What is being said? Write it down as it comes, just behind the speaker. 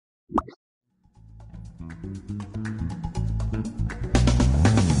If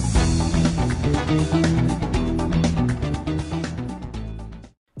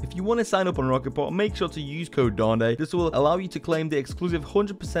you want to sign up on Rocketpot, make sure to use code Donde. This will allow you to claim the exclusive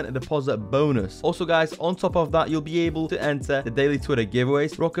 100% deposit bonus. Also guys, on top of that, you'll be able to enter the daily Twitter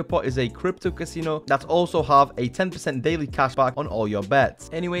giveaways. Rocketpot is a crypto casino that also have a 10% daily cashback on all your bets.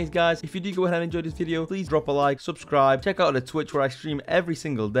 Anyways guys, if you do go ahead and enjoy this video, please drop a like, subscribe, check out the Twitch where I stream every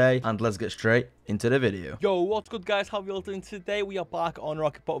single day, and let's get straight into the video. Yo, what's good guys? How you all doing today? We are back on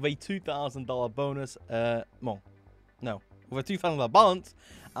Rocketpot with a $2,000 bonus. With a $2,000 balance.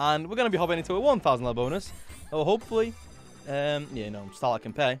 And we're going to be hopping into a $1,000 bonus. So hopefully, Starlight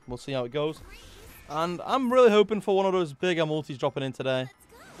can pay. We'll see how it goes. And I'm really hoping for one of those bigger multis dropping in today.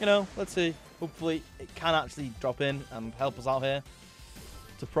 Let's see. Hopefully, it can actually drop in and help us out here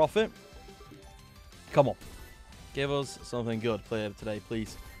to profit. Come on. Give us something good player today,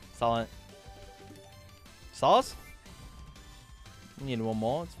 please. Starlight. Stars? We need one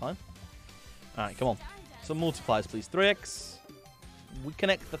more. It's fine. All right, come on. Some multipliers, please. 3x. We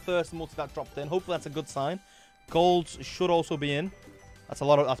connect the first multi that dropped in. Hopefully that's a good sign. Golds should also be in. That's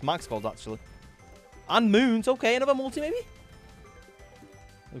max golds actually. And moons. Okay, another multi maybe.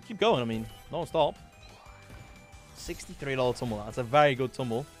 We'll keep going. I mean, don't stop. $63 tumble. That's a very good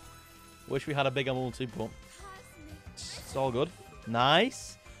tumble. Wish we had a bigger multi, but it's all good.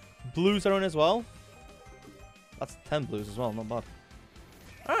 Nice. Blues are in as well. That's 10 blues as well. Not bad.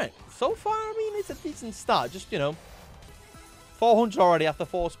 All right. So far, I mean, it's a decent start. Just, 400 already after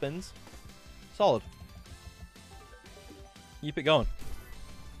 4 spins. Solid. Keep it going.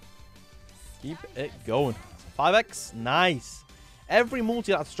 Keep it going. 5x. Nice. Every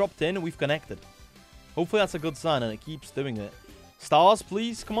multi that's dropped in, we've connected. Hopefully that's a good sign and it keeps doing it. Stars,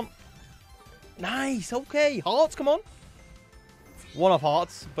 please. Come on. Nice. Okay. Hearts, come on. One of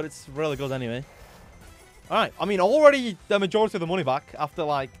hearts, but it's really good anyway. All right. I mean, already the majority of the money back after,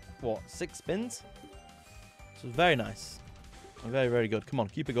 6 spins? So very nice. Very, very good. Come on,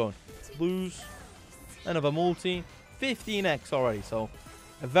 keep it going. Blues. Another multi. 15x already. So,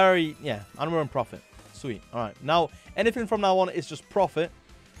 and we're in profit. Sweet. All right. Now, anything from now on is just profit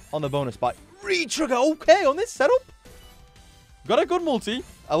on the bonus buy. Re-trigger. Okay, on this setup. Got a good multi.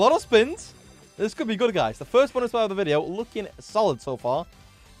 A lot of spins. This could be good, guys. The first bonus buy of the video. Looking solid so far.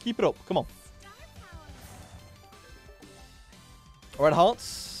 Keep it up. Come on. Red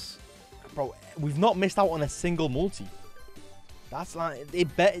hearts. Bro, we've not missed out on a single multi. That's like it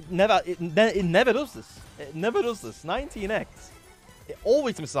never does this. It never does this. 19x. It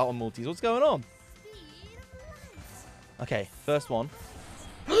always misses out on multis. What's going on? Okay, first one.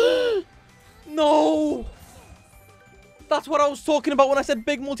 No! That's what I was talking about when I said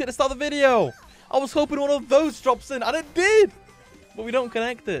big multi at the start of the video. I was hoping one of those drops in, and it did. But we don't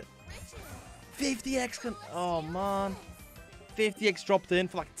connect it. 50x oh man. 50x dropped in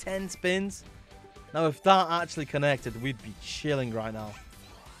for 10 spins. Now, if that actually connected, we'd be chilling right now.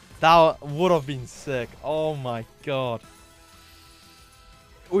 That would have been sick. Oh, my God.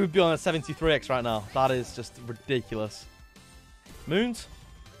 We'd be on a 73x right now. That is just ridiculous. Moons?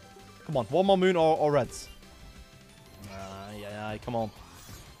 Come on. One more moon or reds. Come on.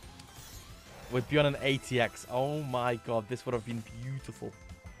 We'd be on an 80x. Oh, my God. This would have been beautiful.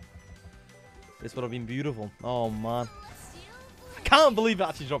 This would have been beautiful. Oh, man. I can't believe it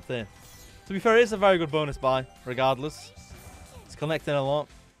actually dropped in. To be fair, it's a very good bonus buy, regardless. It's connecting a lot.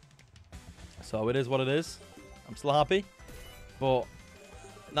 So it is what it is. I'm still happy. But,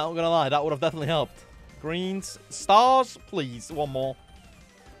 not going to lie, that would have definitely helped. Greens. Stars, please. One more.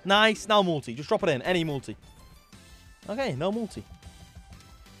 Nice. Now multi. Just drop it in. Any multi. Okay, no multi.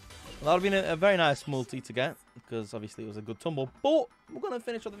 Well, that would have been a very nice multi to get. Because, obviously, it was a good tumble. But, we're going to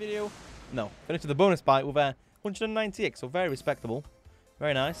finish off the video. No, finish with the bonus buy with a 190x. So, very respectable.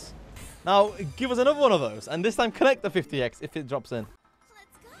 Very nice. Now, give us another one of those. And this time, connect the 50x if it drops in.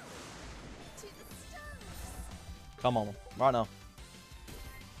 Come on. Right now.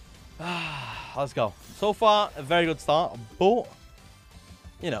 Let's go. So far, a very good start. But,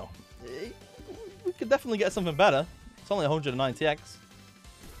 we could definitely get something better. It's only 190x.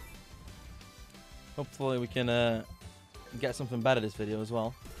 Hopefully, we can get something better this video as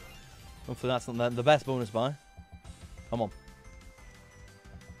well. Hopefully, that's not the best bonus buy. Come on.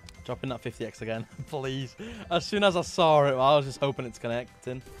 Dropping that 50x again, please. As soon as I saw it, I was just hoping it's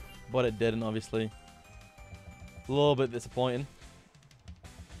connecting. But it didn't, obviously. A little bit disappointing.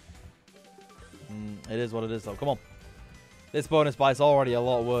 It is what it is, though. Come on. This bonus buy is already a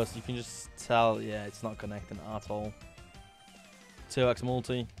lot worse. You can just tell, yeah, it's not connecting at all. 2x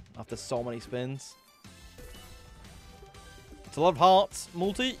multi after so many spins. It's a lot of hearts.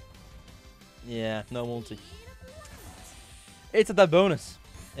 Multi. Yeah, no multi. It's a dead bonus.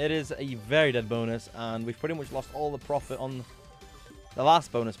 It is a very dead bonus, and we've pretty much lost all the profit on the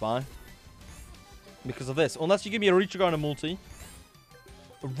last bonus buy because of this. Unless you give me a retrigger and a multi.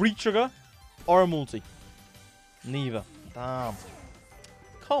 A retrigger or a multi. Neither. Damn.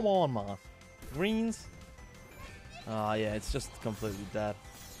 Come on, man. Greens. Ah, yeah, it's just completely dead.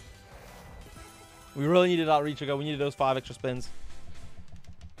 We really needed that retrigger. We needed those 5 extra spins.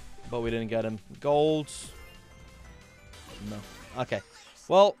 But we didn't get him. Golds. No. Okay.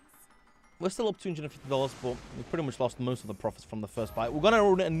 Well, we're still up $250, but we pretty much lost most of the profits from the first buy. We're going to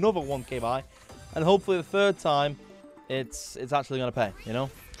run another 1k buy. And hopefully the third time, it's actually going to pay, you know?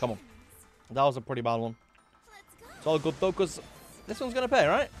 Come on. That was a pretty bad one. It's all good, though, because this one's going to pay,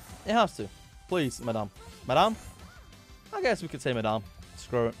 right? It has to. Please, madame. Madame? I guess we could say madame.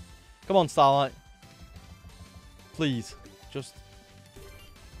 Screw it. Come on, Starlight. Please. Just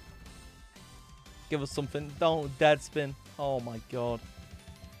give us something. Don't dead spin. Oh, my God.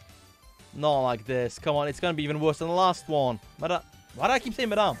 Not like this. Come on. It's going to be even worse than the last one. Why do I keep saying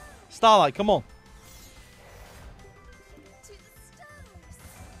madame? Starlight, come on.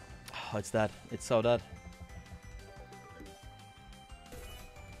 Oh, it's dead. It's so dead.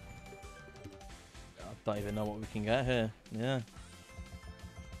 I don't even know what we can get here. Yeah.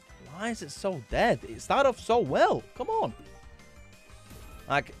 Why is it so dead? It started off so well. Come on.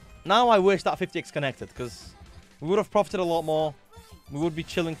 Like, now I wish that 50x connected, because we would have profited a lot more. We would be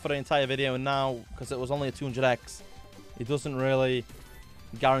chilling for the entire video, and now, because it was only a 200x, it doesn't really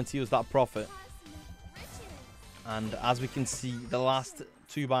guarantee us that profit. And as we can see, the last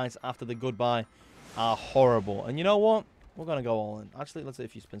 2 buys after the goodbye are horrible. And you know what? We're going to go all in. Actually, let's say a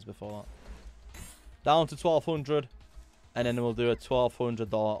few spins before that. Down to 1200, and then we'll do a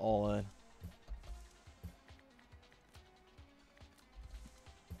 $1,200 all in.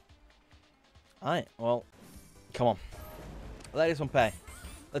 Alright, well, come on. Let this one pay.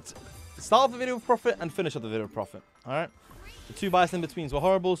 Let's start off the video with profit and finish off the video with profit. Alright? The 2 buys in betweens were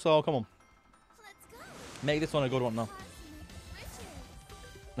horrible, so come on. Make this one a good one now.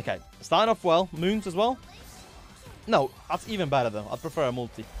 Okay, starting off well. Moons as well. No, that's even better though. I'd prefer a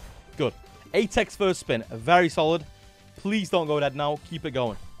multi. Good. 8x first spin. Very solid. Please don't go dead now. Keep it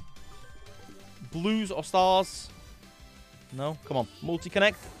going. Blues or stars? No? Come on.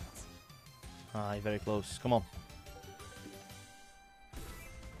 Multi-connect. Ah, very close. Come on.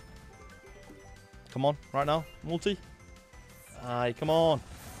 Come on. Right now. Multi. Aye, come on.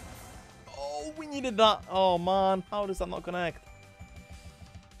 Oh, we needed that. Oh, man. How does that not connect?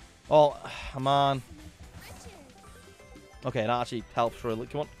 Oh, man. Okay, that actually helps really.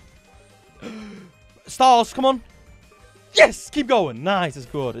 Come on. Stars, come on. Yes, keep going. Nice, it's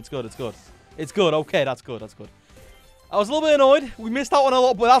good. It's good, it's good. It's good. Okay, that's good, that's good. I was a little bit annoyed. We missed out on a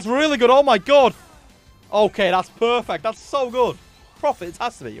lot, but that's really good. Oh, my God. Okay, that's perfect. That's so good. Profit, it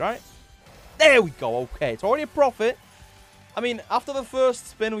has to be, right? There we go. Okay, it's already a profit. I mean, after the first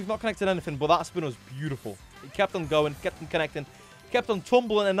spin, we've not connected anything, but that spin was beautiful. It kept on going, kept on connecting, kept on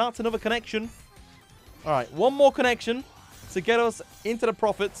tumbling, and that's another connection. All right, one more connection to get us into the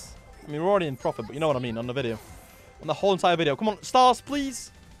profits. I mean, we're already in profit, but you know what I mean on the video. On the whole entire video. Come on, stars,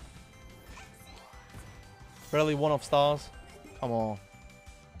 please. Barely one off stars. Come on.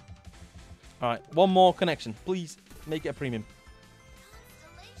 All right, one more connection. Please make it a premium.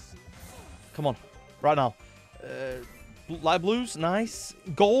 Come on, right now. Light blues, nice.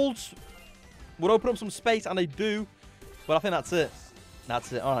 Golds would open up some space, and they do. But I think that's it.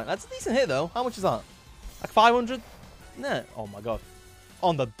 That's it. All right, that's a decent hit, though. How much is that? Like 500? Nah. Oh, my God.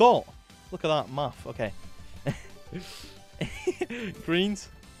 On the dot. Look at that math. Okay. Greens.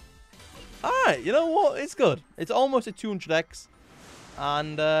 All right, you know what? It's good. It's almost a 200x.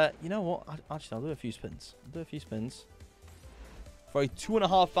 And you know what? Actually, I'll do a few spins. I'll do a few spins. For a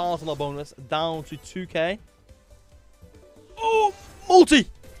 $2,500 bonus, down to 2k. Oh, multi!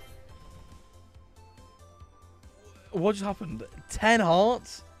 What just happened? 10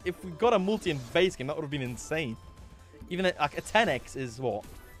 hearts? If we got a multi in base game, that would have been insane. Even like a 10x is what?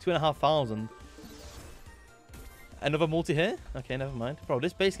 2,500. Another multi here? Okay, never mind. Bro,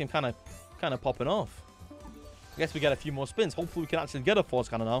 this base game kind of popping off. I guess we get a few more spins. Hopefully we can actually get a 4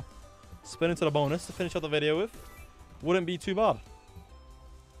 scanner now. Spin into the bonus to finish off the video with. Wouldn't be too bad.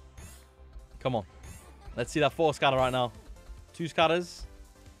 Come on. Let's see that 4 scatter right now. 2 scatters.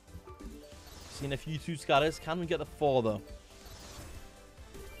 Seen a few 2 scatters. Can we get the 4 though?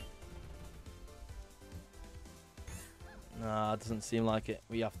 Nah, it doesn't seem like it.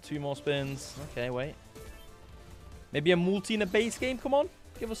 We have 2 more spins. Okay, wait. Maybe a multi in a base game? Come on.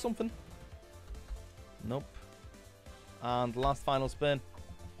 Give us something. Nope. And last final spin.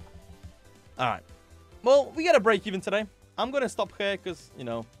 All right. Well, we got a break even today. I'm going to stop here because, you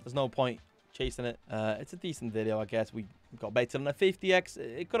know, there's no point chasing it. It's a decent video, I guess. We got baited on a 50x.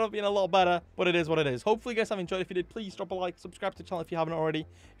 It could have been a lot better, but it is what it is. Hopefully, you guys have enjoyed. If you did, please drop a like, subscribe to the channel if you haven't already.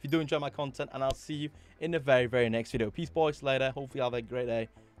 If you do enjoy my content, and I'll see you in the very, very next video. Peace, boys. Later. Hopefully, you have a great day.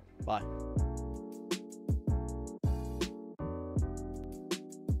 Bye.